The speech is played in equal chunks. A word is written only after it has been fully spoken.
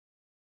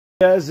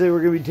Guys, today we're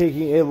going to be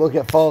taking a look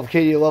at Fall of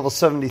Cadia level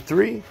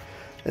 73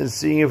 and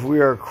seeing if we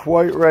are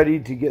quite ready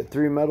to get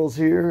 3 medals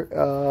here.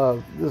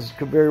 This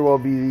could very well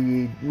be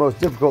the most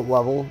difficult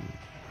level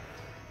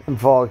in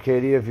Fall of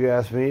Cadia, if you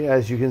ask me.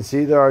 As you can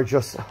see, there are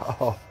just a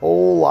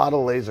whole lot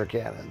of laser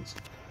cannons.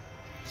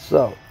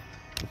 So,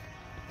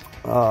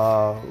 we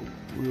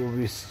will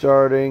be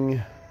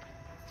starting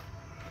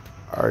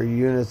our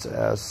units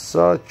as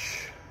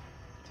such.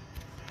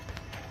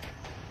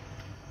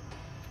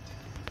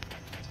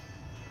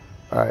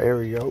 Alright, here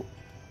we go.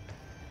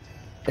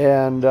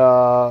 And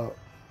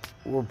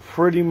we're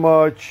pretty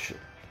much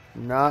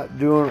not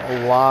doing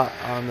a lot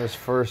on this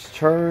first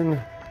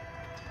turn.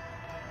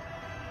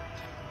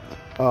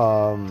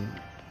 As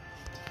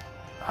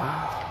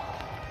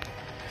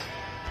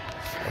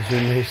we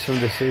make some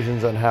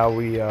decisions on how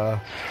we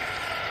are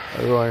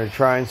going to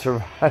try and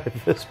survive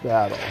this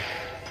battle.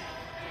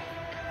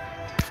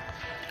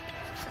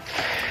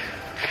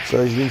 So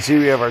as you can see,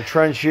 we have our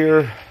trench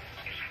here.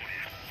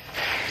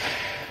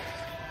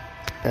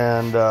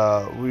 And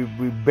we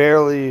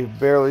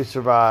barely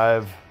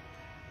survive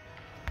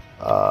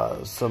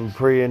some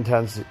pretty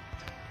intense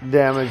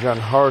damage on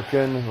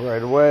Harkin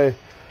right away.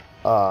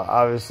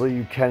 Obviously,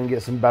 you can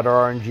get some better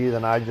RNG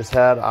than I just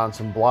had on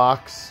some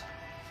blocks.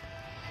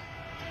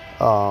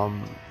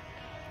 And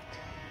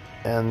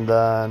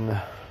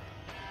then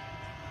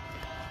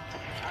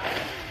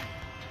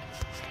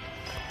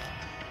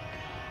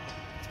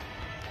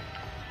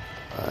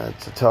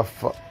it's a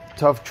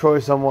tough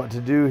choice on what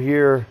to do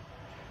here,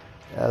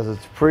 as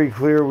it's pretty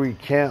clear we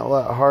can't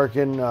let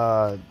Harkin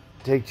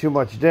take too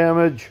much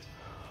damage.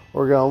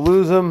 We're going to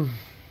lose him.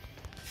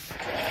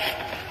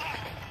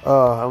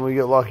 And we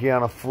get lucky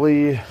on a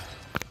flea,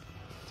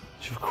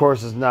 which of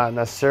course is not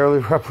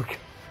necessarily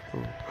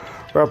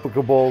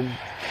replicable.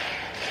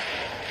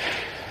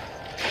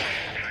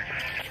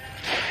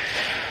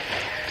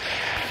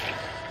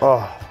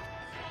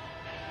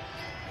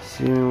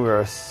 Seeming we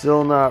are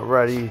still not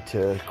ready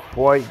to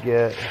quite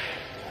get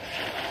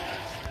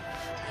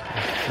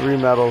 3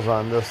 medals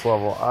on this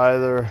level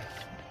either,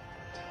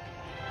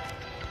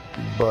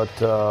 but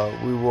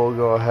we will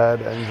go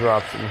ahead and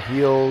drop some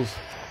heals,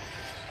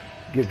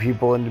 get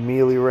people into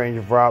melee range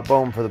of Rot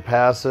Bone for the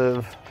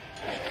passive.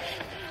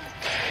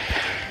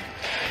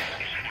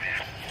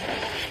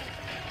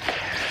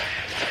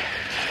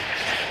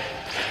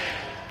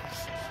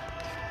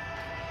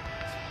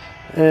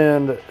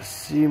 And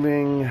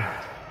seeming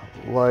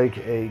like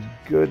a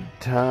good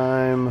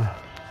time,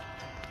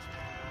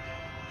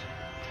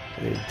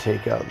 I need to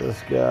take out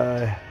this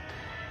guy.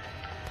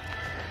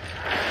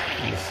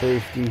 The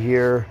safety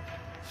here.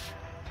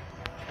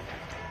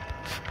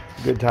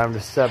 Good time to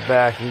step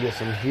back and get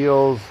some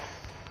heals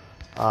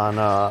on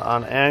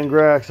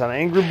Angrax, on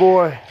Angry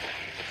Boy.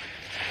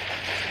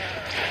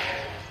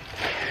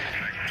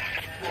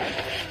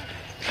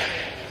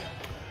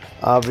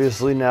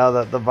 Obviously, now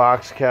that the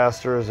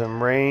Voxcaster is in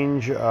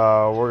range,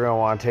 we're going to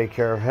want to take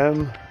care of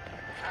him.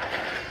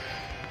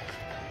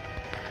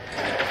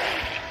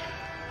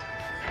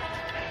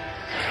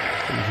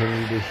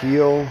 Continue to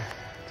heal.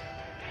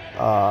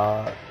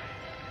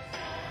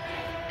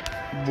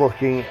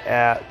 Looking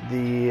at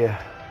the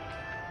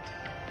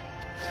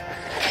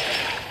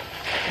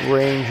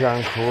range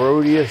on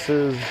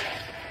Corodius's.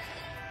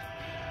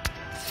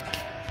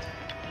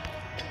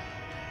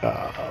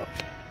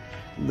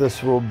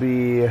 This will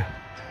be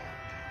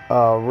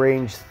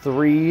range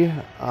 3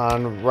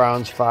 on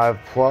rounds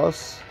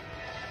 5+,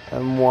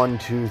 and 1,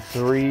 2,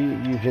 3.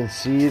 You can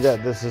see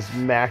that this is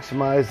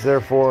maximized,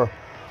 therefore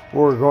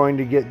we're going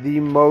to get the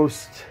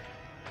most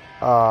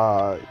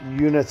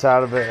units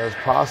out of it as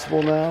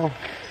possible now.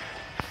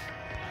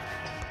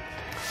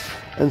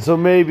 And so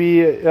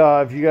maybe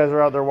if you guys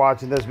are out there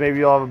watching this, maybe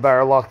you'll have a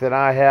better luck than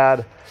I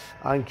had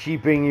on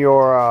keeping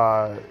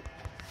your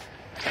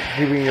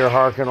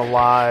Harkin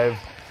alive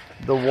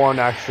the 1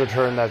 extra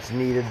turn that's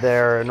needed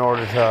there in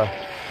order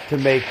to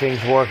make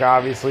things work.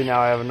 Obviously now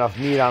I have enough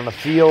meat on the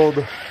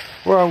field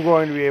where I'm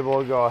going to be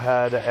able to go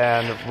ahead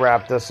and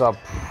wrap this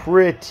up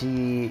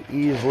pretty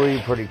easily,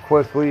 pretty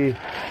quickly,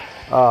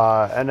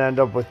 and end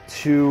up with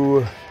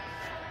 2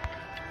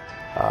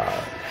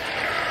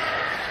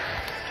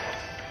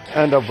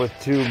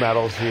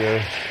 medals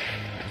here.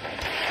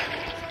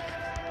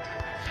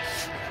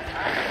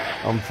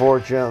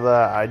 Unfortunate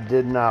that I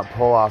did not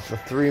pull off the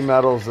 3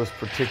 medals this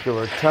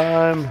particular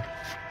time,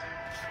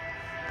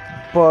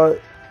 but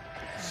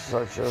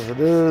such as it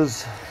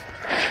is,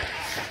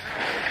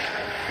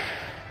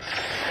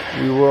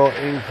 we will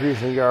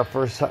increase and get our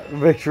first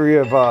victory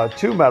of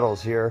 2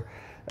 medals here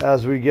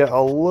as we get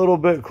a little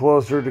bit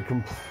closer to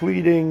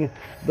completing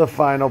the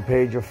final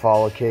page of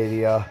Fall of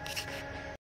Cadia.